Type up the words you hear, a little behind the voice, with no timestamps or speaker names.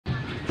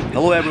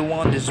Hello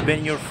everyone, this has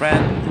been your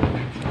friend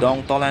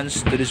Dong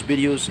Tolans. To this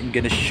videos, I'm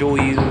gonna show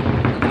you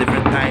the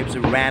different types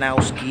of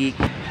roundhouse kick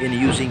in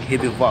using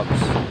heavy vogs.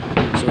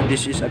 So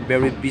this is a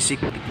very basic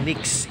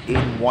techniques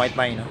in Muay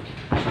Thai.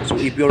 So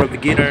if you're a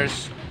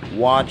beginners,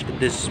 watch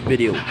this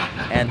video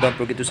and don't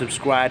forget to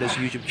subscribe to this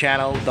YouTube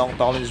channel Dong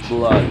Tolans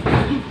Blog.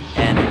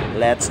 And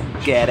let's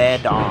get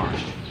it on.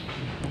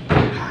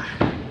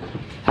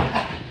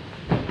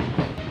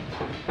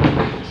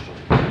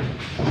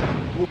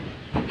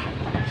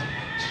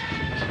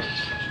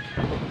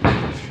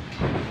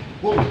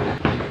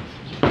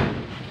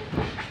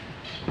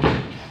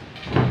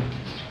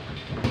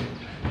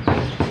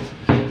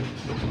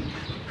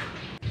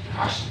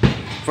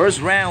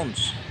 First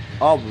rounds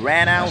of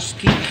roundhouse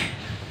kick.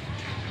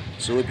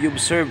 So if you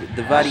observe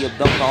the body of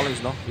Dong Collins,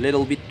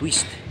 little bit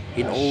twist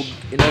in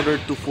order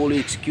to fully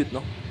execute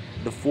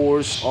the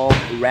force of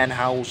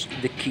roundhouse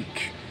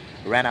kick.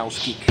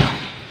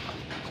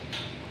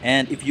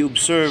 And if you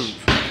observe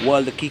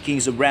while the kicking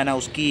is a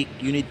roundhouse kick,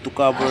 you need to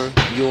cover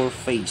your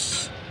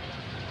face.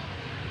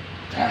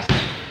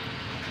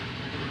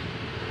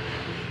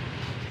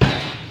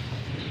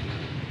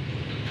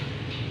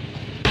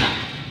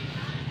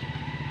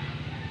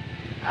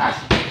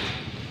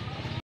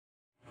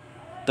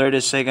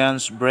 30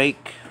 seconds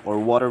break or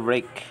water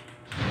break.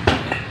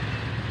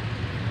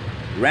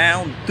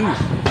 Round 2,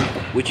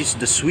 which is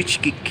the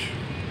switch kick.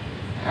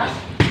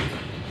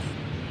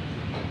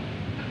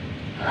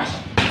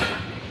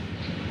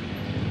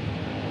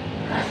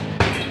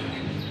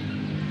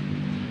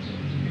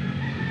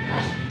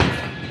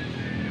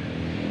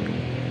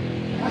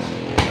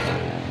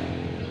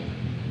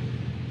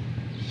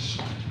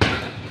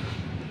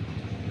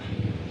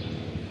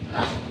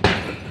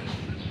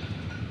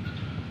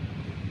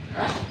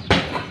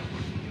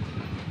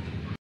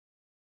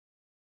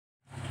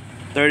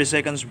 "30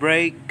 seconds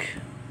break."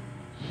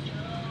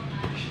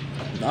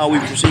 Now we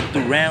proceed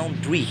to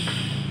round 3,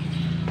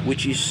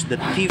 which is the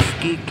thief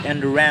kick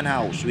and the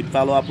roundhouse with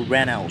follow-up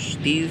roundhouse.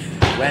 Thief,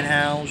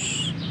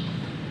 roundhouse.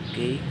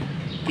 Okay.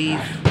 Thief,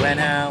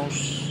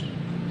 roundhouse.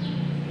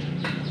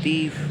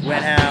 Thief,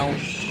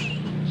 roundhouse.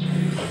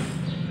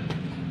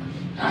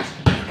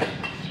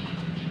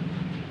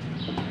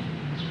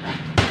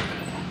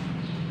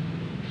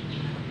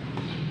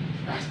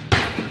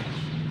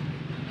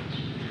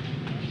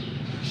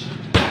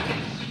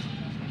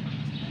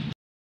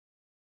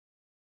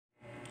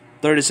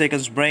 "30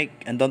 seconds break,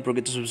 and don't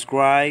forget to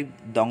subscribe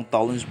Dong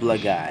Tolans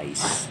Blog,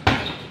 guys.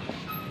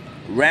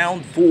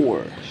 Round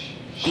 4,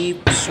 thief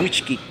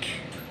switch kick.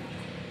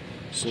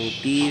 So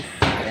thief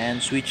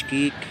and switch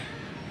kick.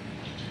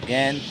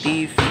 Again,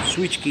 thief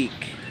switch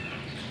kick.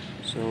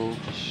 So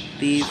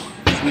thief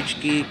switch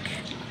kick.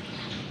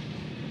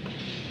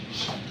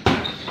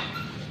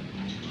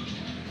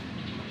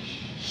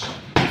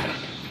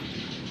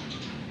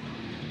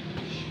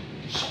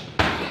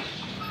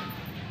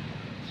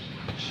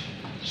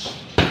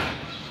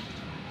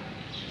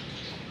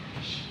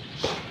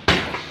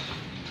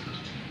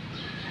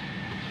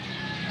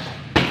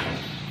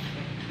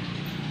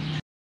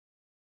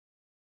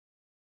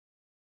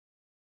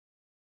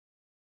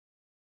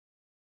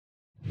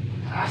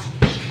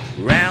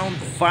 Round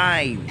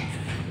 5,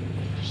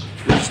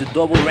 which is the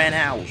double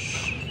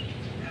roundhouse.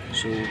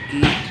 So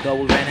kick,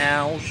 double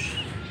roundhouse.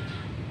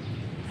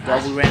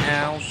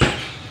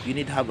 You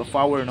need to have a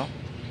power,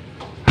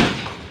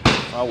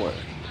 Power.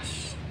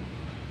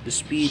 The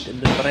speed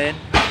and the trend.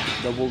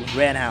 Double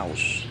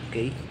roundhouse.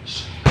 Okay.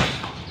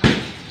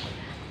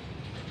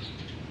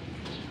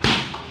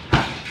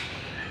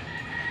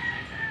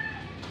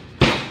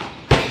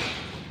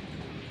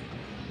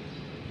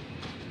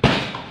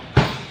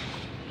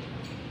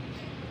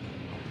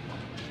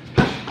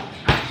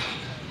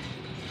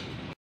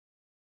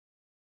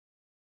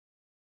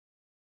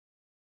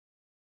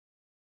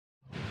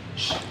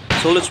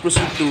 So let's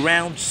proceed to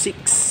round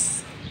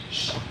 6,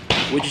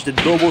 which is the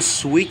double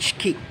switch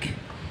kick.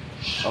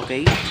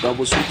 Okay,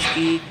 double switch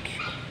kick.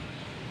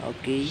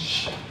 Okay,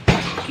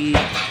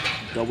 kick,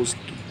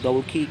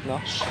 double kick,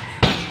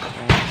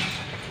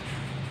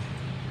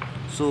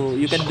 So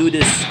you can do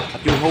this at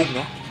your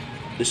home,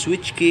 The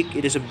switch kick,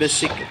 it is a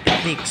basic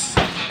techniques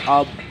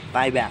of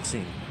Thai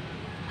boxing.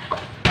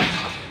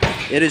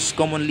 It is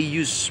commonly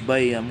used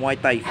by Muay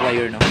Thai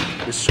flyer,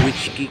 The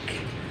switch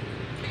kick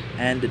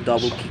and the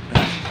double kick,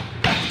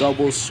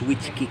 double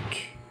switch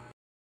kick.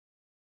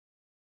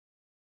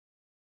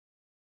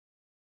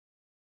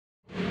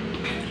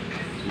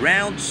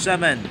 Round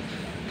 7,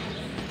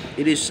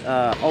 it is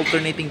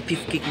alternating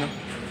thief kick,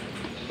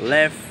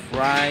 left,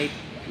 right,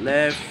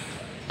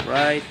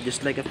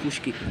 just like a push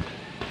kick.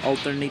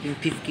 Alternating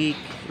thief kick,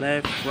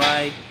 left,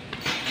 right,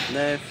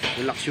 left.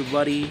 Relax your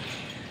body,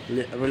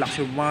 relax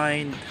your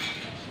mind.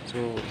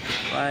 So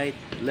right,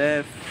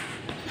 left,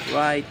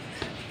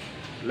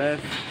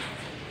 left.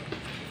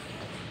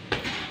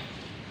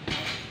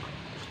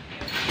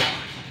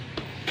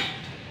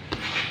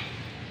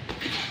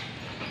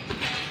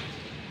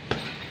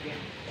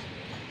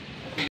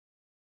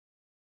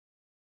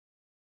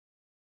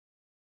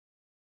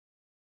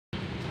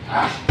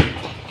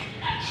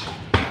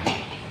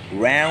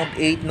 Round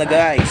 8 na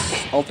guys.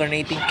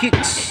 Alternating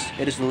kicks.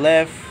 It is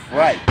left,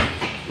 right.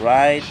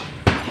 Right,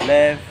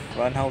 left,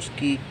 roundhouse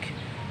kick.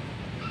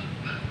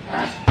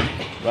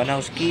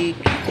 Roundhouse kick.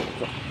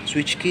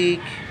 Switch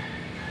kick.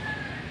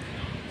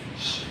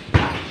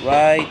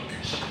 Right,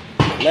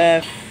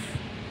 left.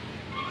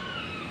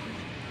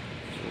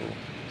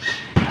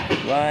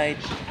 Right,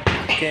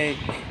 kick.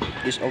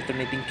 These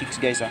alternating kicks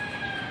guys.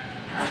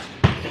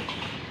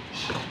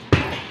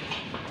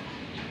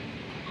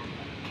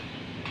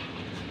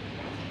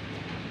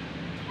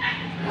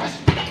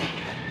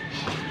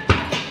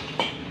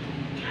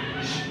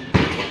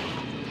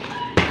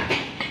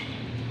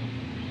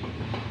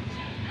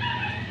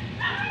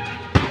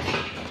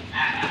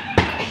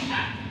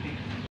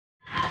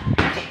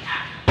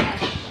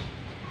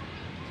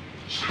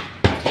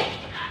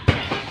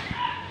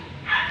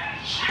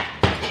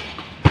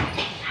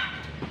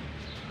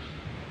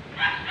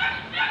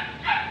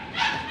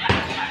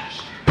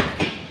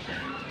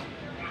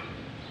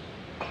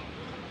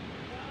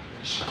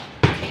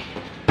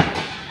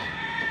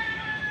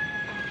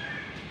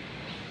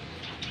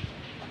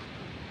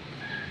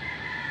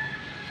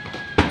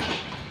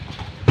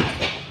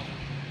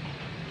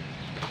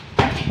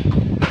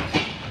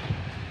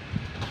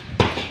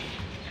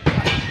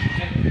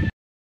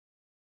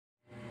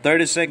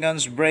 30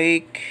 seconds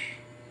break.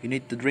 You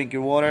need to drink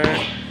your water.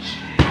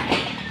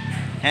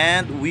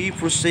 And we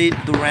proceed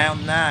to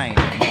round 9.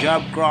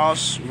 Jab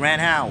cross,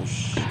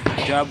 roundhouse.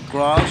 Jab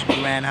cross,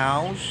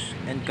 roundhouse.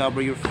 And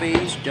cover your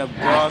face. Jab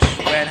cross,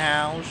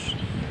 roundhouse.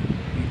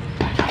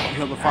 You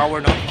have a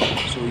forward, no?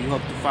 So you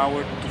have to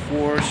forward to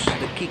force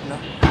the kick, no?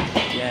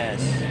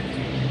 Yes.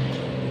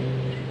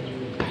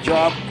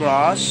 Jab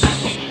cross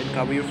and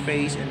cover your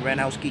face and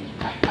roundhouse kick.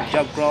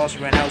 Jab cross,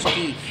 roundhouse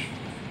kick.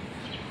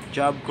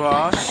 Jab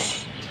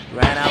cross,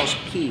 roundhouse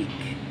kick.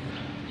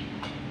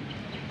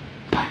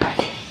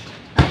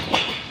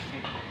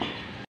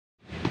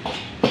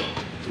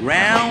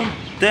 Round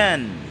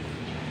 10,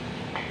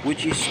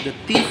 which is the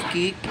thief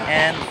kick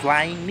and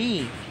flying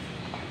knee.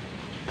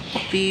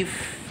 Thief,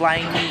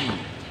 flying knee.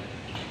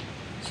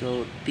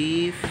 So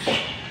thief,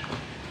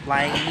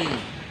 flying knee.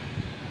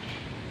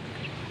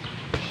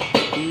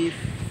 Thief,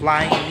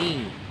 flying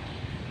knee.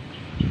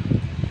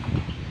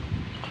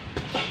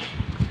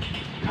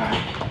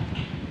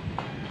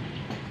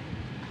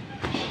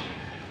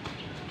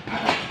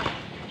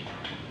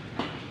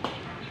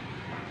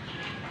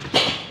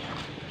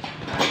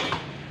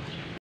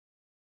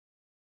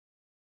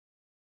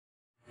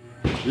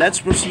 Let's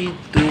proceed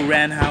to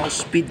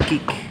roundhouse speed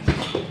kick.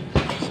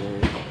 So,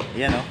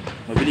 yan o.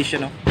 Mabilis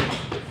siya, no?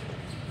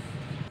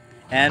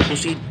 And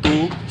proceed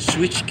to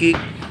switch kick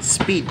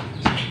speed.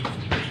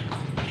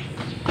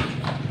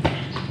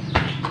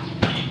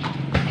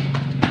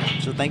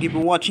 So, thank you for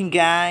watching,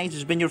 guys.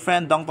 This has been your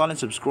friend, Dong Ton, and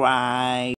subscribe.